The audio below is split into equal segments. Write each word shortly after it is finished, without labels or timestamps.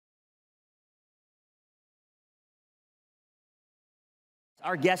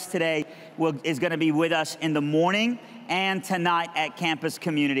Our guest today is going to be with us in the morning and tonight at Campus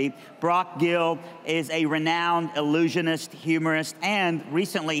Community. Brock Gill is a renowned illusionist, humorist, and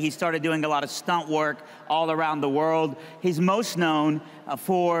recently he started doing a lot of stunt work all around the world. He's most known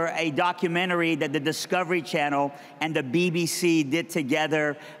for a documentary that the Discovery Channel and the BBC did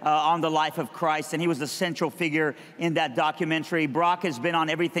together on the life of Christ, and he was the central figure in that documentary. Brock has been on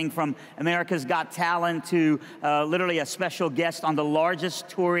everything from America's Got Talent to literally a special guest on the largest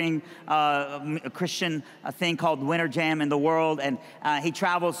touring Christian thing called Winter Jam in the world, and he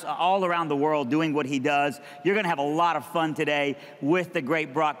travels all around the world doing what he does. You're going to have a lot of fun today with the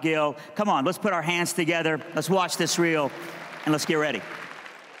great Brock Gill. Come on, let's put our hands together. Let's watch this reel, and let's get ready.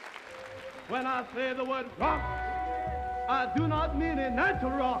 When I say the word rock, I do not mean a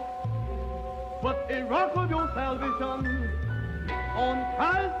natural rock, but a rock of your salvation. On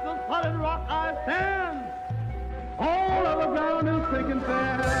Christ the solid rock I stand. All of the ground is sinking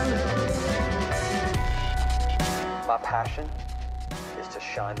sand. My passion is to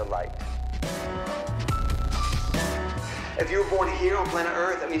shine the light. If you were born here on planet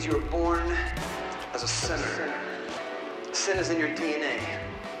Earth, that means you were born as a sinner. Sin is in your DNA.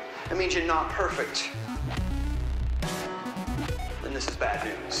 That means you're not perfect. And this is bad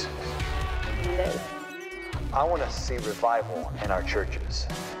news. I want to see revival in our churches.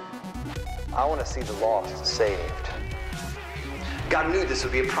 I want to see the lost saved. God knew this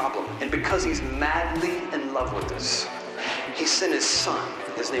would be a problem, and because he's madly in love with us, he sent his son.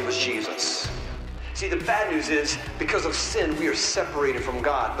 His name was Jesus. See, the bad news is, because of sin, we are separated from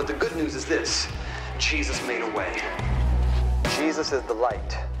God. But the good news is this: Jesus made a way. Jesus is the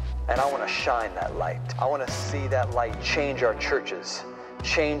light, and I want to shine that light. I want to see that light change our churches,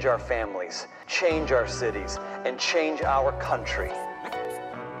 change our families, change our cities, and change our country.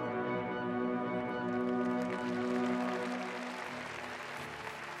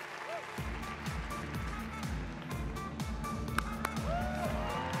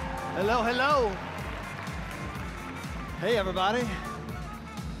 Hello, hello. Hey, everybody.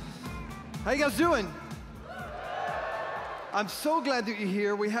 How you guys doing? I'm so glad that you're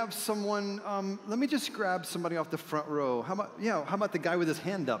here. We have someone, let me just grab somebody off the front row. How about the guy with his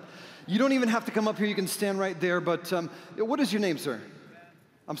hand up? You don't even have to come up here. You can stand right there, but what is your name, sir?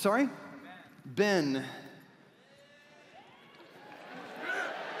 I'm sorry? Ben.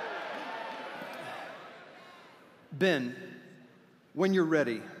 Ben, when you're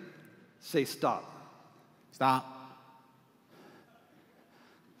ready, say stop. Stop.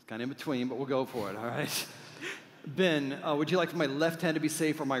 It's kind of in between, but we'll go for it, all right? Ben, would you like for my left hand to be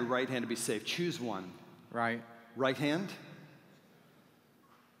safe or my right hand to be safe? Choose one. Right. Right hand?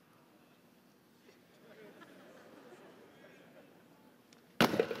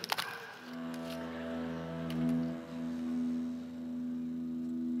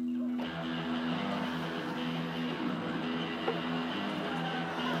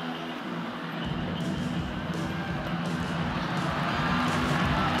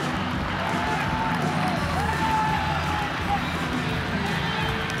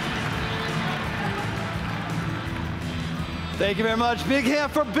 Thank you very much. Big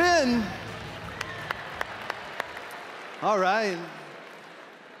hand for Ben. All right.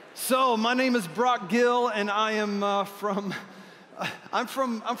 So my name is Brock Gill, and I am from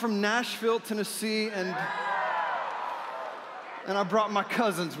Nashville, Tennessee, and I brought my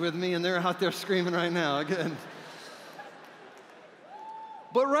cousins with me, and they're out there screaming right now again.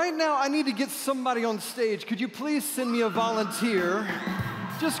 But right now, I need to get somebody on stage. Could you please send me a volunteer?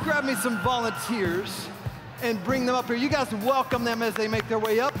 Just grab me some volunteers and bring them up here. You guys welcome them as they make their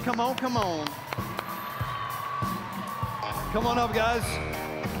way up. Come on, come on. Come on up, guys.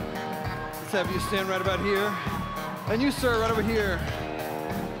 Let's have you stand right about here. And you, sir, right over here.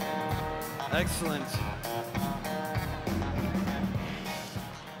 Excellent.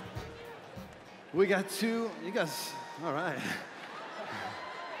 We got two, you guys, all right.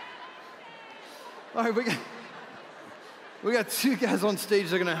 All right, we got two guys on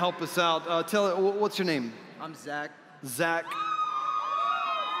stage that are gonna help us out. What's your name? I'm Zach. Zach.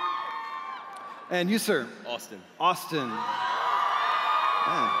 And you, sir? Austin. Austin.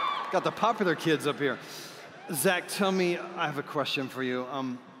 Man, got the popular kids up here. Zach, tell me, I have a question for you.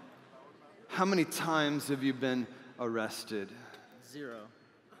 How many times have you been arrested? 0.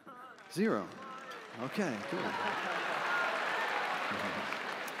 0. Okay, good.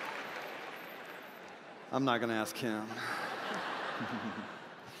 I'm not gonna ask him.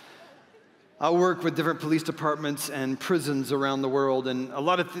 I work with different police departments and prisons around the world, and a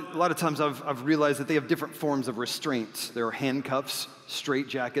lot of times I've realized that they have different forms of restraints. There are handcuffs,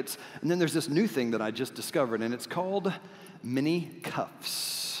 straitjackets, and then there's this new thing that I just discovered, and it's called mini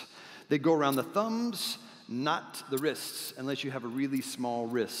cuffs. They go around the thumbs, not the wrists, unless you have a really small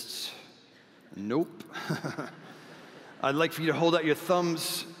wrists. Nope. I'd like for you to hold out your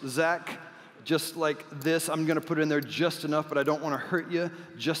thumbs, Zach, just like this. I'm gonna put it in there just enough, but I don't wanna hurt you,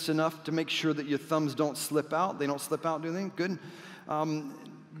 just enough to make sure that your thumbs don't slip out. They don't slip out, do they? Good.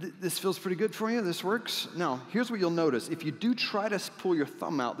 This feels pretty good for you? This works? Now, here's what you'll notice. If you do try to pull your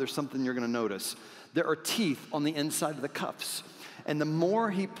thumb out, there's something you're gonna notice. There are teeth on the inside of the cuffs. And the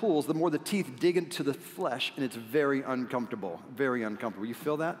more he pulls, the more the teeth dig into the flesh, and it's very uncomfortable, very uncomfortable. You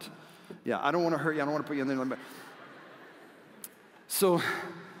feel that? Yeah, I don't wanna hurt you, I don't wanna put you in there. So,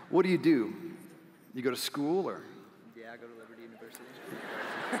 what do? You go to school, or? Yeah, I go to Liberty University.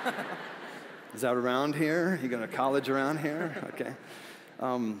 Is that around here? You go to college around here? Okay.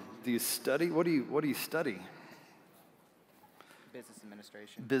 Do you study? What do you study? Business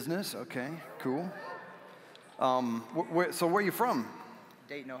administration. Business, okay, cool. So where are you from?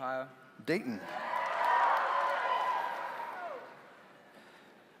 Dayton, Ohio. Dayton.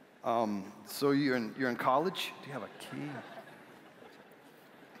 So you're in college? Do you have a key?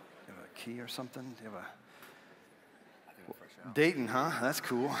 Key or something? Do you have a Dayton, huh? That's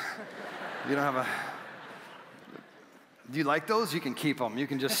cool. You don't have a. Do you like those? You can keep them. You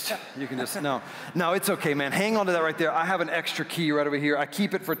can just no, it's okay, man. Hang on to that right there. I have an extra key right over here. I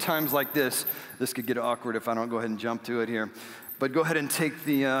keep it for times like this. This could get awkward if I don't go ahead and jump to it here. But go ahead and take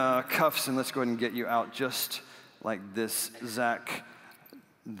the cuffs, and let's go ahead and get you out just like this, Zach.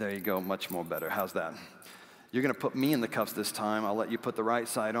 There you go. Much more better. How's that? You're gonna put me in the cuffs this time. I'll let you put the right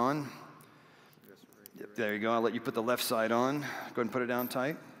side on. There you go. I'll let you put the left side on. Go ahead and put it down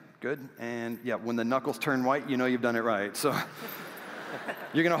tight. Good. And yeah, when the knuckles turn white, you know you've done it right. So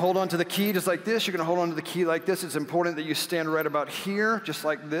you're going to hold on to the key just like this. You're going to hold on to the key like this. It's important that you stand right about here, just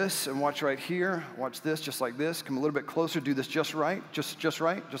like this, and watch right here. Watch this, just like this. Come a little bit closer. Do this just right. Just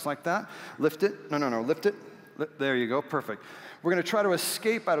right. Just like that. Lift it. No. Lift it. There you go. Perfect. We're going to try to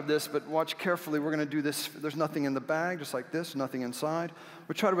escape out of this, but watch carefully. We're going to do this. There's nothing in the bag, just like this, nothing inside.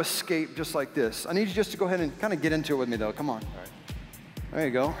 We'll try to escape just like this. I need you just to go ahead and kind of get into it with me, though. Come on. All right. There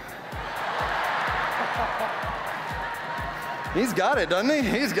you go. He's got it, doesn't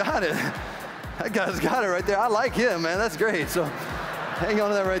he? He's got it. That guy's got it right there. I like him, man. That's great. So hang on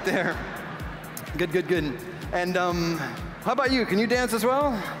to that right there. Good. And how about you? Can you dance as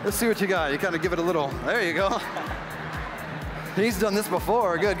well? Let's see what you got. You kind of give it a little. There you go. He's done this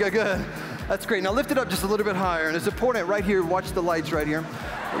before. Good. That's great. Now lift it up just a little bit higher. And it's important right here. Watch the lights right here.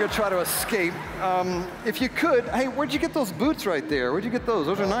 We're going to try to escape. If you could, hey, where'd you get those boots right there? Where'd you get those?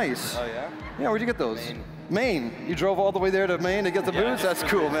 Those are nice. Oh, yeah? Yeah, where'd you get those? Maine. You drove all the way there to Maine to get the boots? That's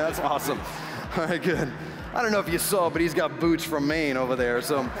cool, man. That's awesome. All right, good. I don't know if you saw, but he's got boots from Maine over there.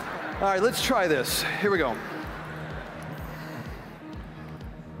 So, all right, let's try this. Here we go.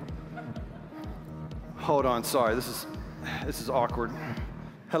 Hold on, sorry. This is awkward.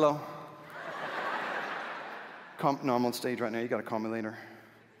 Hello. No, I'm on stage right now. You got to call me later.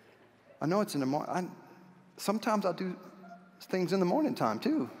 I know it's in the morning. Sometimes I do things in the morning time,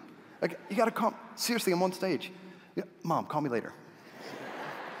 too. Like, you got to call. Seriously, I'm on stage. Yeah, Mom, call me later.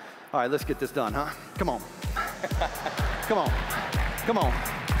 All right, let's get this done, huh? Come on. Come on.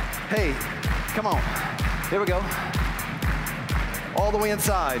 Hey, come on. Here we go. All the way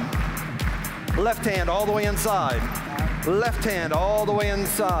inside. Left hand all the way inside. Left hand all the way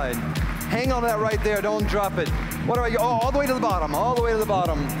inside. Hang on to that right there. Don't drop it. What about you? Oh, all the way to the bottom. All the way to the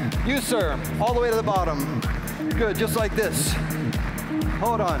bottom. You, sir. All the way to the bottom. Good. Just like this.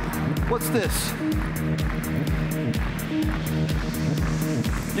 Hold on. What's this?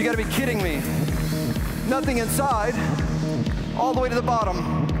 You got to be kidding me. Nothing inside. All the way to the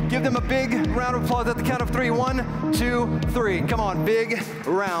bottom. Give them a big round of applause at the count of 3. 1, 2, 3. Come on. Big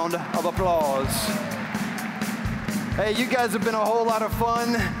round of applause. Hey, you guys have been a whole lot of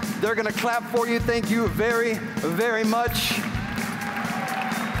fun. They're going to clap for you. Thank you very, very much.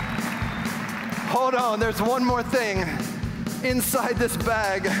 Hold on, there's one more thing. Inside this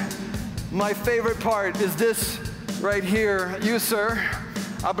bag, my favorite part is this right here. You, sir,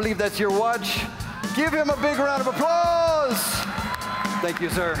 I believe that's your watch. Give him a big round of applause. Thank you,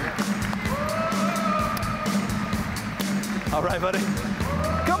 sir. All right, buddy.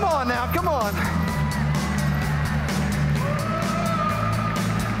 Come on now, come on.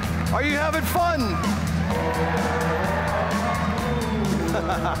 Are you having fun?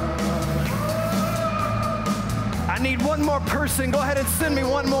 I need one more person. Go ahead and send me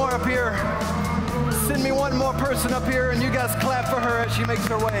one more up here. Send me one more person up here, and you guys clap for her as she makes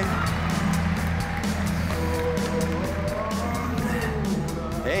her way.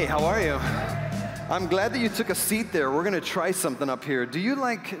 Hey, how are you? I'm glad that you took a seat there. We're going to try something up here. Do you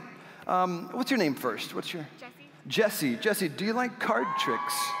like, what's your name first? What's your? Jesse. Jesse, do you like card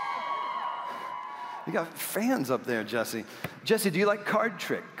tricks? You got fans up there, Jesse. Jesse, do you like card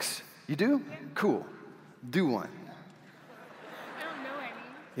tricks? You do? Yeah. Cool. Do one. I don't know any.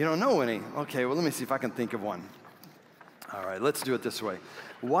 You don't know any? Okay, well, let me see if I can think of one. All right, let's do it this way.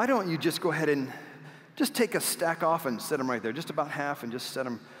 Why don't you just go ahead and just take a stack off and set them right there, just about half, and just set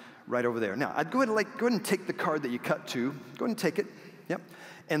them right over there. Now, I'd go ahead and take the card that you cut to. Go ahead and take it, yep,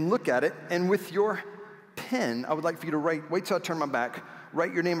 and look at it. And with your pen, I would like for you to wait till I turn my back,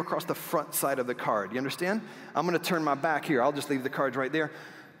 write your name across the front side of the card. You understand? I'm going to turn my back here. I'll just leave the cards right there.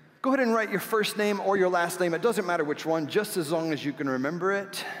 Go ahead and write your first name or your last name. It doesn't matter which one, just as long as you can remember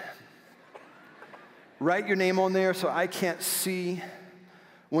it. Write your name on there so I can't see.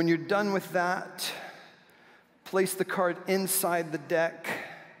 When you're done with that, place the card inside the deck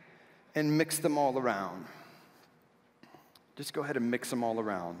and mix them all around. Just go ahead and mix them all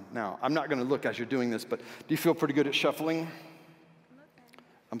around. Now, I'm not going to look as you're doing this, but do you feel pretty good at shuffling?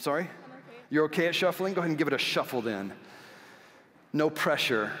 I'm sorry? I'm okay. You're okay at shuffling? Go ahead and give it a shuffle then. No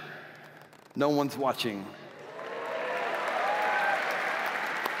pressure. No one's watching.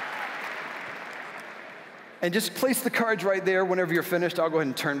 And just place the cards right there. Whenever you're finished, I'll go ahead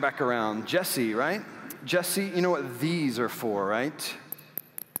and turn back around. Jesse, right? Jesse, you know what these are for, right?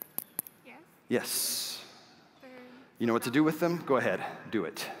 Yes. Yes. You know what to do with them? Go ahead, do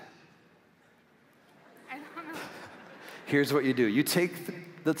it. I don't know. Here's what you do. You take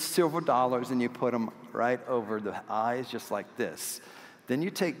the silver dollars and you put them right over the eyes just like this. Then you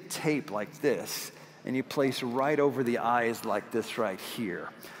take tape like this and you place right over the eyes like this right here.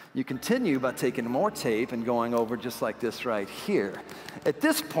 You continue by taking more tape and going over just like this right here. At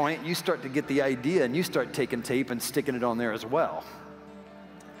this point, you start to get the idea and you start taking tape and sticking it on there as well.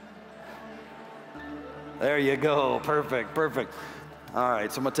 There you go, perfect, perfect. All right,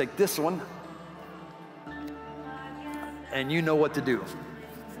 so I'm gonna take this one and you know what to do.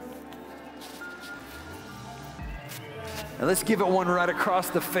 And let's give it one right across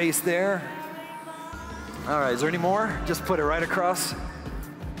the face there. All right, is there any more? Just put it right across.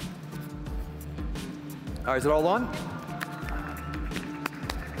 All right, is it all on?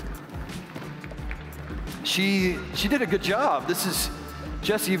 She did a good job. This is,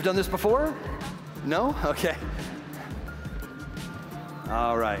 Jesse, you've done this before? No? Okay.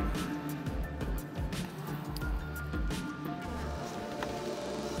 All right.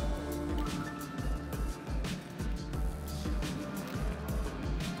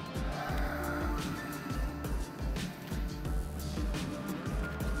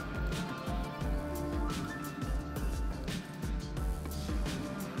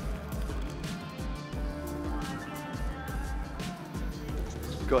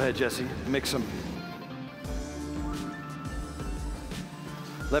 Go ahead, Jesse, mix them.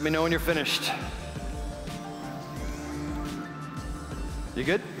 Let me know when you're finished. You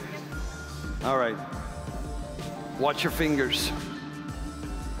good? All right. Watch your fingers.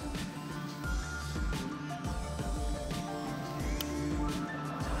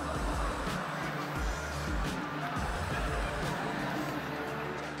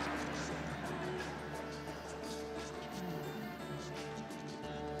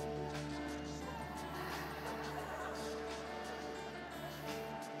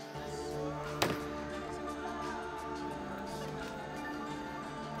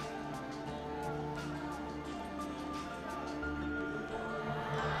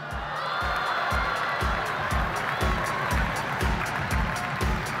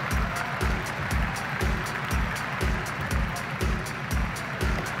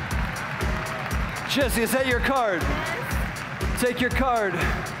 Jesse, is that your card? Yes. Take your card.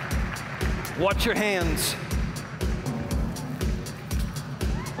 Watch your hands.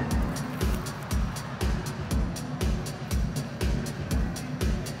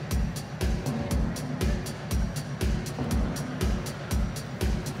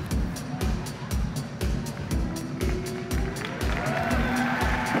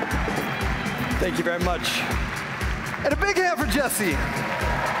 Thank you very much. And a big hand for Jesse.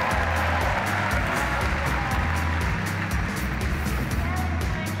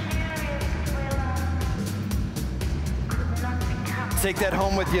 Take that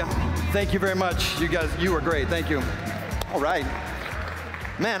home with you. Thank you very much. You guys, you were great. Thank you. All right.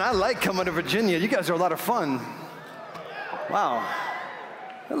 Man, I like coming to Virginia. You guys are a lot of fun. Wow.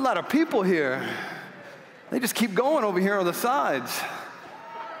 A lot of people here. They just keep going over here on the sides.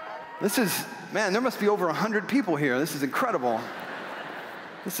 This is, man, there must be over 100 people here. This is incredible.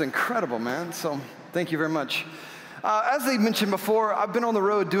 This is incredible, man. So thank you very much. As they mentioned before, I've been on the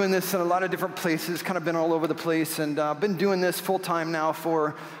road doing this in a lot of different places, kind of been all over the place, and I've been doing this full time now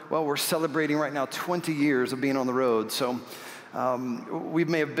for, well, we're celebrating right now 20 years of being on the road. So we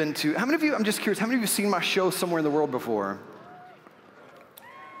may have been to, how many of you, I'm just curious, how many of you have seen my show somewhere in the world before?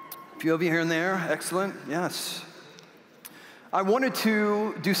 A few of you here and there, excellent, yes. I wanted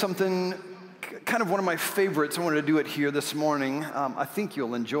to do something, kind of one of my favorites. I wanted to do it here this morning. I think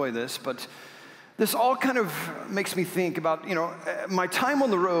you'll enjoy this, but this all kind of makes me think about, you know, my time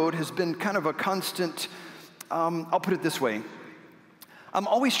on the road has been kind of a constant, I'll put it this way. I'm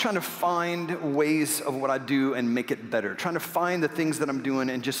always trying to find ways of what I do and make it better, trying to find the things that I'm doing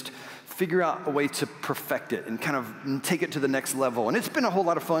and just figure out a way to perfect it and kind of take it to the next level. And it's been a whole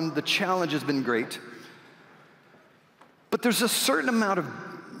lot of fun. The challenge has been great. But there's a certain amount of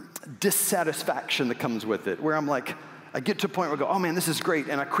dissatisfaction that comes with it, where I'm like, I get to a point where I go, oh man, this is great,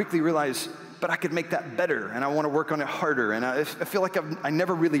 and I quickly realize, but I could make that better, and I want to work on it harder, and I feel like I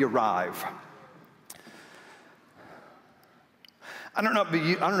never really arrive. I don't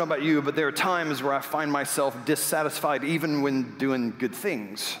know about you, but there are times where I find myself dissatisfied even when doing good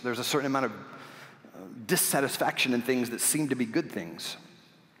things. There's a certain amount of dissatisfaction in things that seem to be good things.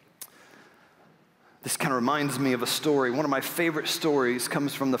 This kind of reminds me of a story. One of my favorite stories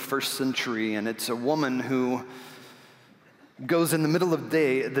comes from the 1st century, and it's a woman who goes in the middle of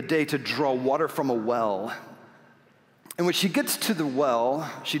the day to draw water from a well. And when she gets to the well,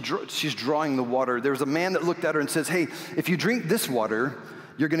 she's drawing the water. There's a man that looked at her and says, hey, if you drink this water,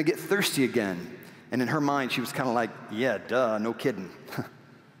 you're going to get thirsty again. And in her mind, she was kind of like, yeah, duh, no kidding.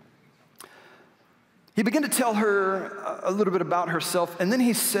 He began to tell her a little bit about herself, and then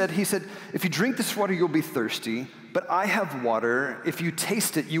he said, if you drink this water, you'll be thirsty, but I have water. If you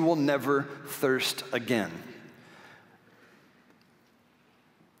taste it, you will never thirst again.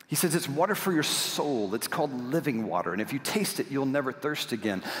 He says it's water for your soul. It's called living water, and if you taste it, you'll never thirst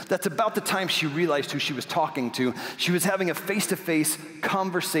again. That's about the time she realized who she was talking to. She was having a face-to-face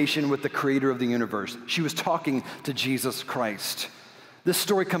conversation with the creator of the universe. She was talking to Jesus Christ. This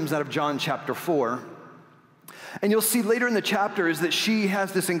story comes out of John chapter 4. And you'll see later in the chapter is that she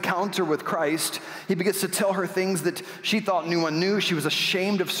has this encounter with Christ. He begins to tell her things that she thought no one knew. She was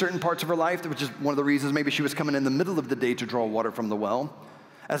ashamed of certain parts of her life, which is one of the reasons maybe she was coming in the middle of the day to draw water from the well,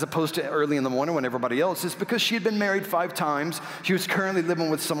 as opposed to early in the morning when everybody else is, because she had been married 5 times. She was currently living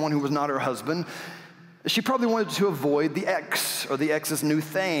with someone who was not her husband. She probably wanted to avoid the ex, or the ex's new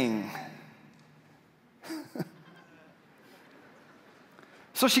thing.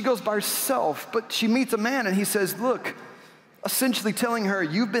 So she goes by herself, but she meets a man and he says, look, essentially telling her,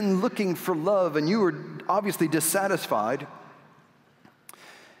 you've been looking for love and you were obviously dissatisfied.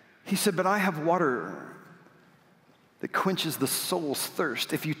 He said, but I have water that quenches the soul's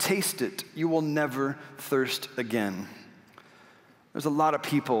thirst. If you taste it, you will never thirst again. There's a lot of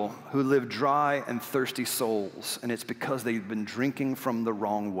people who live dry and thirsty souls, and it's because they've been drinking from the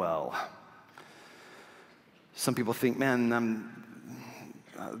wrong well. Some people think, man,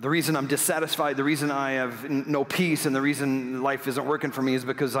 the reason I'm dissatisfied, the reason I have no peace, and the reason life isn't working for me is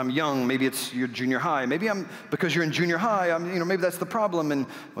because I'm young. Maybe it's your junior high. Maybe because you're in junior high, maybe that's the problem. And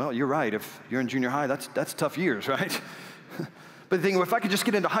well, you're right. If you're in junior high, that's tough years, right? But the thing, if I could just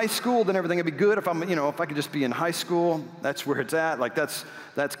get into high school, then everything would be good. If if I could just be in high school, that's where it's at. Like that's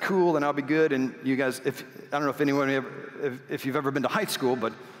cool, and I'll be good. And you guys, I don't know if you've ever been to high school,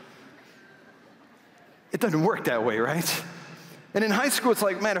 but it doesn't work that way, right? And in high school, it's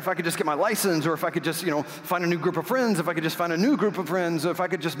like, man, if I could just get my license, or if I could just, find a new group of friends, if I could just find a new group of friends, or if I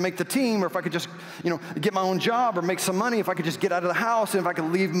could just make the team, or if I could just, get my own job or make some money, if I could just get out of the house, and if I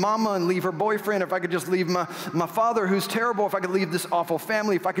could leave mama and leave her boyfriend, if I could just leave my father who's terrible, if I could leave this awful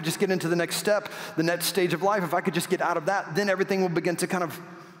family, if I could just get into the next step, the next stage of life, if I could just get out of that, then everything will begin to kind of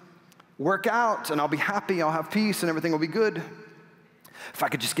work out, and I'll be happy, I'll have peace, and everything will be good. If I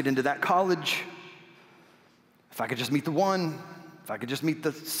could just get into that college, if I could just meet the one, if I could just meet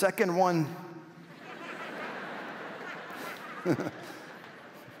the second one.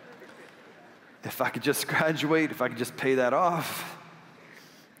 If I could just graduate, if I could just pay that off.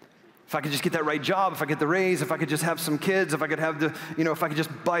 If I could just get that right job, if I get the raise, if I could just have some kids, if I could have if I could just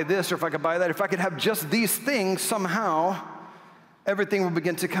buy this or if I could buy that, if I could have just these things, somehow everything will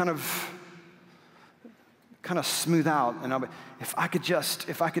begin to kind of smooth out. And if I could just,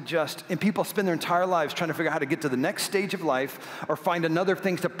 and people spend their entire lives trying to figure out how to get to the next stage of life or find another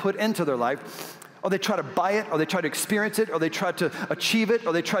thing to put into their life. or they try to buy it, or they try to experience it, or they try to achieve it,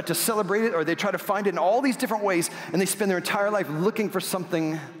 or they try to celebrate it, or they try to find it in all these different ways, and they spend their entire life looking for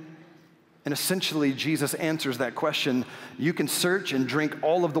something. And essentially, Jesus answers that question. You can search and drink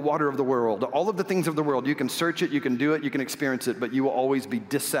all of the water of the world, all of the things of the world. You can search it, you can do it, you can experience it, but you will always be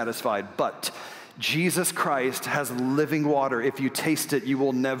dissatisfied. But Jesus Christ has living water. If you taste it, you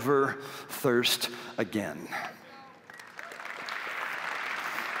will never thirst again.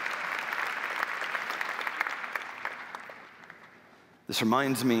 This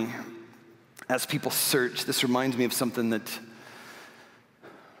reminds me, as people search, this reminds me of something that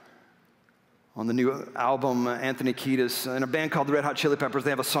on the new album, Anthony Kiedis, in a band called the Red Hot Chili Peppers, they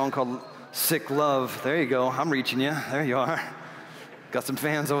have a song called Sick Love. There you go, I'm reaching you. There you are. Got some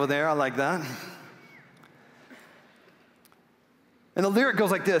fans over there, I like that. And the lyric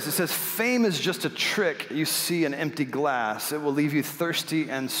goes like this. It says, fame is just a trick you see in empty glass. It will leave you thirsty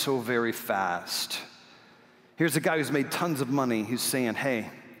and so very fast. Here's a guy who's made tons of money who's saying, hey,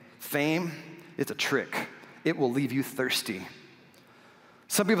 fame, it's a trick. It will leave you thirsty.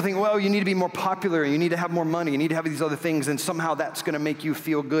 Some people think, well, you need to be more popular, you need to have more money, you need to have these other things, and somehow that's gonna make you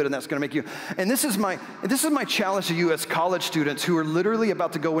feel good, and that's gonna make you, and this is my challenge to you as college students who are literally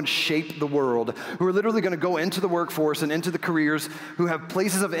about to go and shape the world, who are literally gonna go into the workforce and into the careers, who have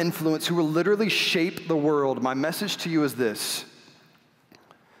places of influence, who will literally shape the world. My message to you is this: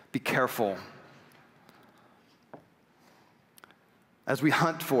 be careful. As we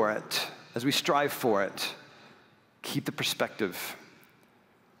hunt for it, as we strive for it, keep the perspective.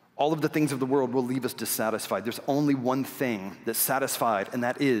 All of the things of the world will leave us dissatisfied. There's only one thing that's satisfied, and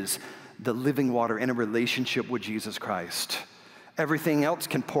that is the living water in a relationship with Jesus Christ. Everything else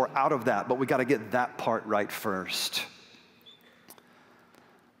can pour out of that, but we got to get that part right first.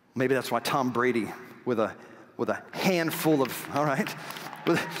 Maybe that's why Tom Brady, with a handful of, all right,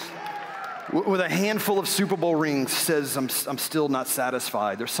 with a handful of Super Bowl rings, says, I'm still not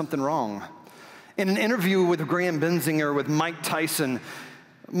satisfied. There's something wrong. In an interview with Graham Benzinger, with Mike Tyson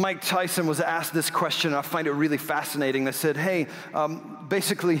was asked this question. I find it really fascinating. They said, hey,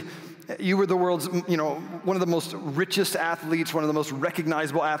 basically, you were the world's, one of the most richest athletes, one of the most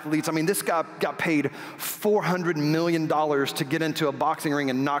recognizable athletes. I mean, this guy got paid $400 million to get into a boxing ring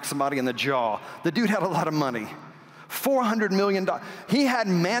and knock somebody in the jaw. The dude had a lot of money. $400 million. He had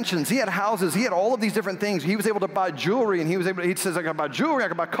mansions, he had houses, he had all of these different things. He was able to buy jewelry, and he says, I could buy jewelry, I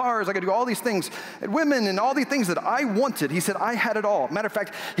could buy cars, I could do all these things, and women, and all these things that I wanted. He said, I had it all. Matter of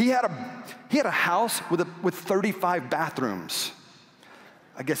fact, he had a house with 35 bathrooms.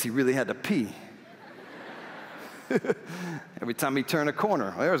 I guess he really had to pee. Every time he turned a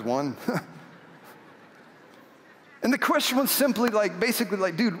corner, there's one. And the question was simply basically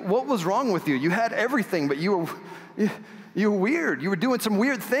like, dude, what was wrong with you? You had everything, but you were weird. You were doing some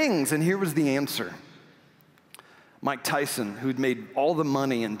weird things, and here was the answer. Mike Tyson, who'd made all the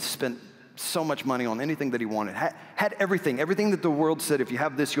money and spent so much money on anything that he wanted, had everything that the world said, if you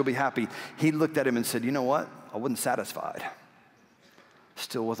have this, you'll be happy. He looked at him and said, you know what? I wasn't satisfied.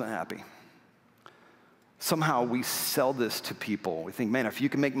 Still wasn't happy. Somehow we sell this to people. We think, man, if you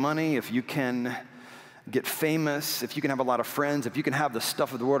can make money, if you can get famous, if you can have a lot of friends, if you can have the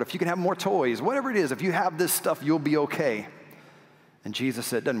stuff of the world, if you can have more toys, whatever it is, if you have this stuff, you'll be okay. And Jesus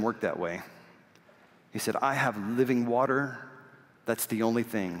said, it doesn't work that way. He said, I have living water. That's the only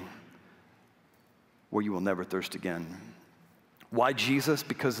thing where you will never thirst again. Why Jesus?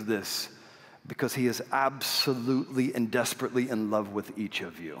 Because of this. Because he is absolutely and desperately in love with each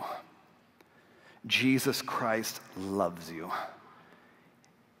of you. Jesus Christ loves you.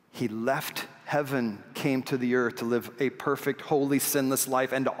 He left heaven, came to the earth to live a perfect, holy, sinless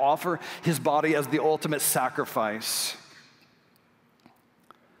life, and to offer his body as the ultimate sacrifice.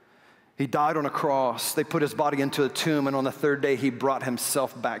 He died on a cross. They put his body into a tomb, and on the third day, he brought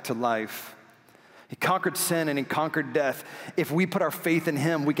himself back to life. He conquered sin and he conquered death. If we put our faith in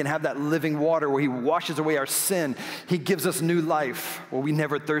him, we can have that living water where he washes away our sin. He gives us new life where we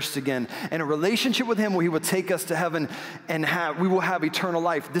never thirst again. And a relationship with him where he will take us to heaven and we will have eternal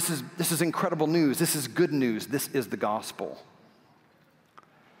life. This is incredible news. This is good news. This is the gospel.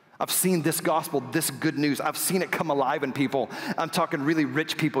 I've seen this gospel, this good news. I've seen it come alive in people. I'm talking really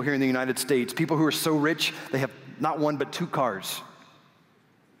rich people here in the United States. People who are so rich, they have not one but 2 cars.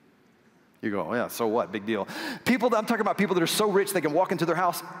 You go, yeah, so what? Big deal. I'm talking about people that are so rich they can walk into their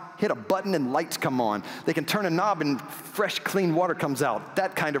house, hit a button, and lights come on. They can turn a knob and fresh, clean water comes out.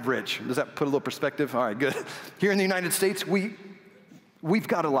 That kind of rich. Does that put a little perspective? All right, good. Here in the United States, we've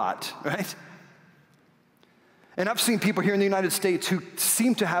got a lot, right? And I've seen people here in the United States who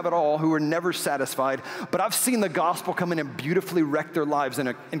seem to have it all, who are never satisfied, but I've seen the gospel come in and beautifully wreck their lives in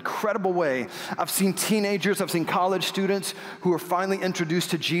an incredible way. I've seen teenagers, I've seen college students who are finally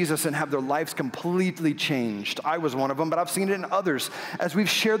introduced to Jesus and have their lives completely changed. I was one of them, but I've seen it in others. As we've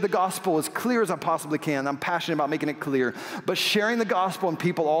shared the gospel as clear as I possibly can, I'm passionate about making it clear, but sharing the gospel in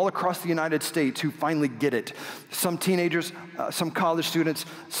people all across the United States who finally get it. Some teenagers, some college students,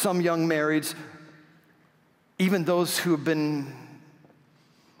 some young marrieds, even those who have been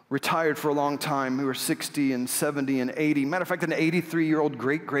retired for a long time, who are 60 and 70 and 80. Matter of fact, an 83-year-old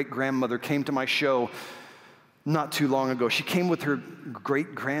great-great-grandmother came to my show not too long ago. She came with her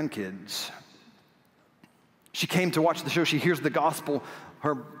great-grandkids. She came to watch the show. She hears the gospel.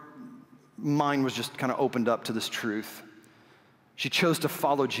 Her mind was just kind of opened up to this truth. She chose to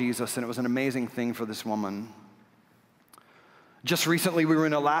follow Jesus, and it was an amazing thing for this woman. Just recently, we were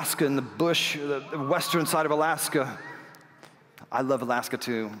in Alaska, in the bush, the western side of Alaska. I love Alaska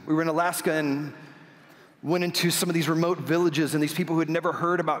too. We were in Alaska and went into some of these remote villages, and these people who had never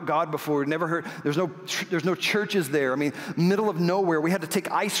heard about God before, never heard, there's no churches there. I mean, middle of nowhere. We had to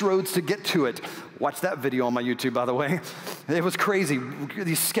take ice roads to get to it. Watch that video on my YouTube, by the way. It was crazy.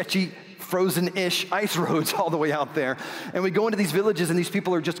 These sketchy, frozen-ish ice roads all the way out there. And we go into these villages, and these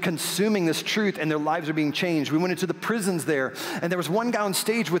people are just consuming this truth, and their lives are being changed. We went into the prisons there, and there was one guy on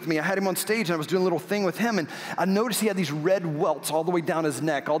stage with me. I had him on stage, and I was doing a little thing with him, and I noticed he had these red welts all the way down his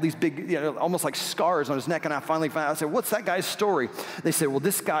neck, all these big, almost like scars on his neck, and I finally found out, I said, what's that guy's story? They said, well,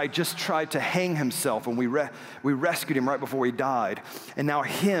 this guy just tried to hang himself, and we rescued him right before he died. And now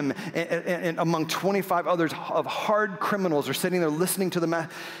him and among 25 others of hard criminals are sitting there listening to the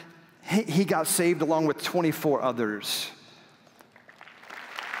he got saved along with 24 others.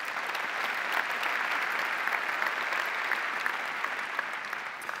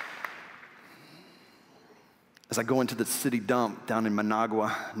 As I go into the city dump down in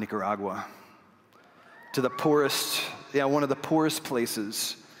Managua, Nicaragua, to the poorest, one of the poorest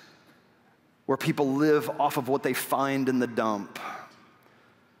places where people live off of what they find in the dump.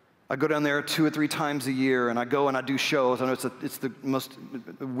 I go down there 2 or 3 times a year, and I go and I do shows. I know it's the most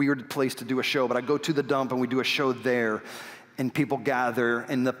weird place to do a show, but I go to the dump and we do a show there, and people gather,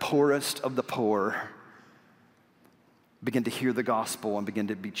 and the poorest of the poor begin to hear the gospel and begin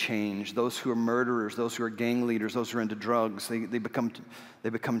to be changed. Those who are murderers, those who are gang leaders, those who are into drugs, they become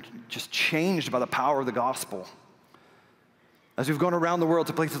just changed by the power of the gospel. As we've gone around the world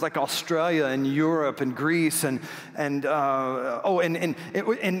to places like Australia and Europe and Greece and in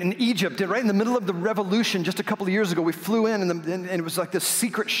Egypt, right in the middle of the revolution just a couple of years ago, we flew in and it was like this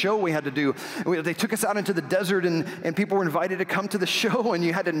secret show we had to do. They took us out into the desert and people were invited to come to the show, and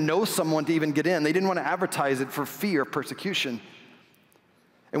you had to know someone to even get in. They didn't want to advertise it for fear of persecution.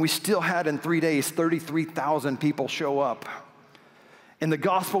 And we still had in 3 days 33,000 people show up. And the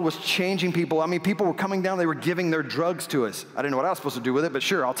gospel was changing people. I mean, people were coming down, they were giving their drugs to us. I didn't know what I was supposed to do with it, but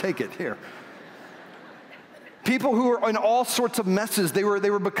sure, I'll take it. Here. People who were in all sorts of messes, they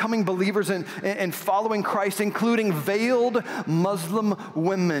were becoming believers and following Christ, including veiled Muslim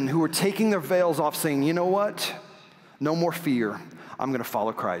women who were taking their veils off, saying, you know what? No more fear. I'm going to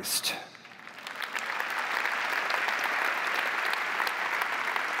follow Christ.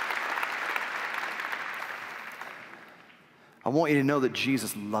 I want you to know that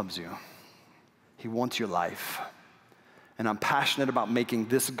Jesus loves you. He wants your life. And I'm passionate about making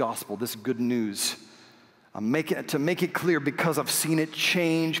this gospel, this good news, to make it clear because I've seen it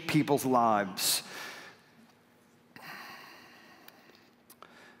change people's lives.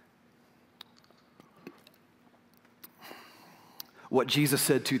 What Jesus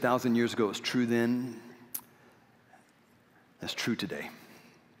said 2,000 years ago is true then, that's true today.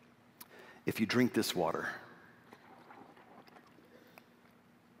 If you drink this water,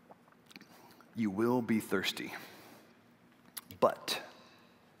 you will be thirsty, but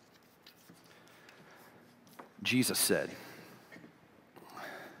Jesus said,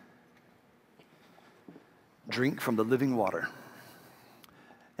 drink from the living water,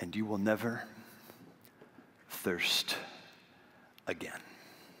 and you will never thirst again.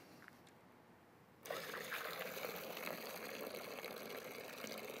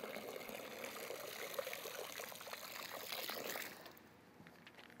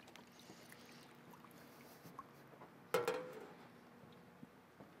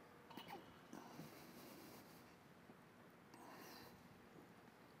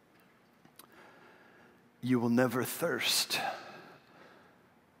 You will never thirst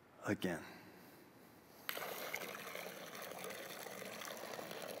again.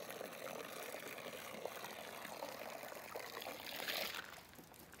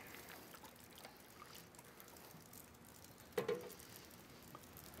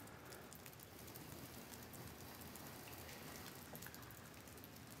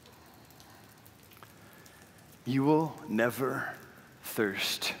 You will never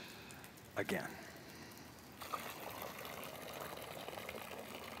thirst again.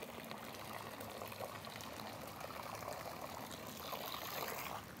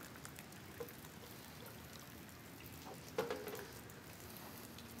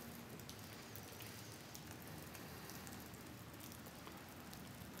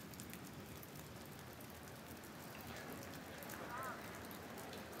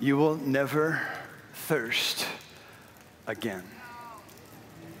 You will never thirst again.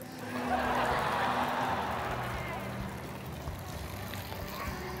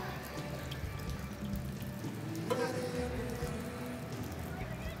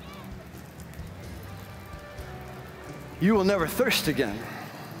 You will never thirst again.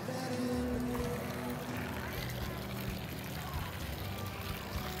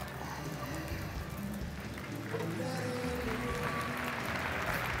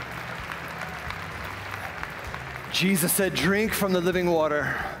 Jesus said, drink from the living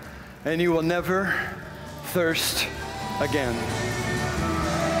water, and you will never thirst again.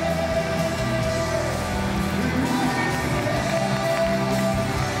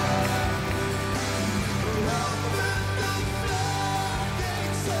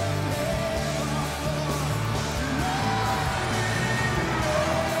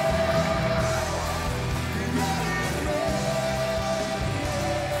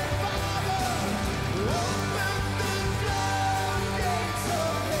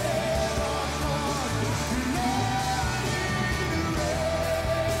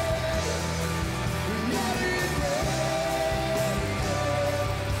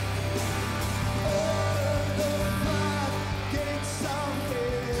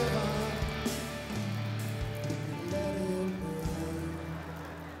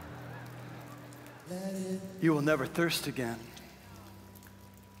 You will never thirst again.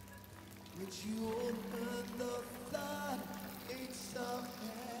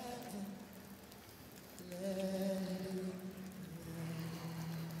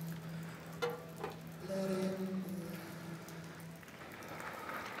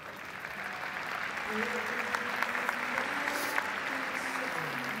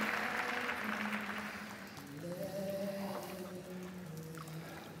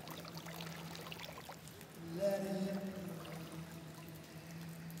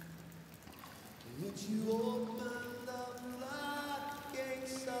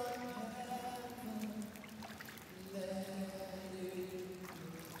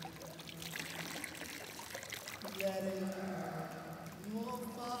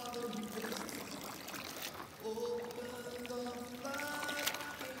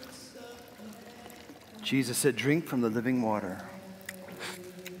 Jesus said, drink from the living water.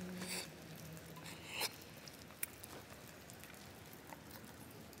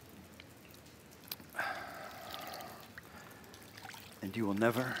 And you will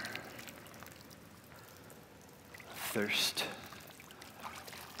never thirst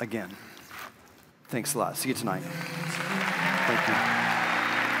again. Thanks a lot. See you tonight. Thank you.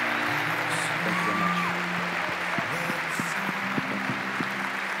 Thank you very much.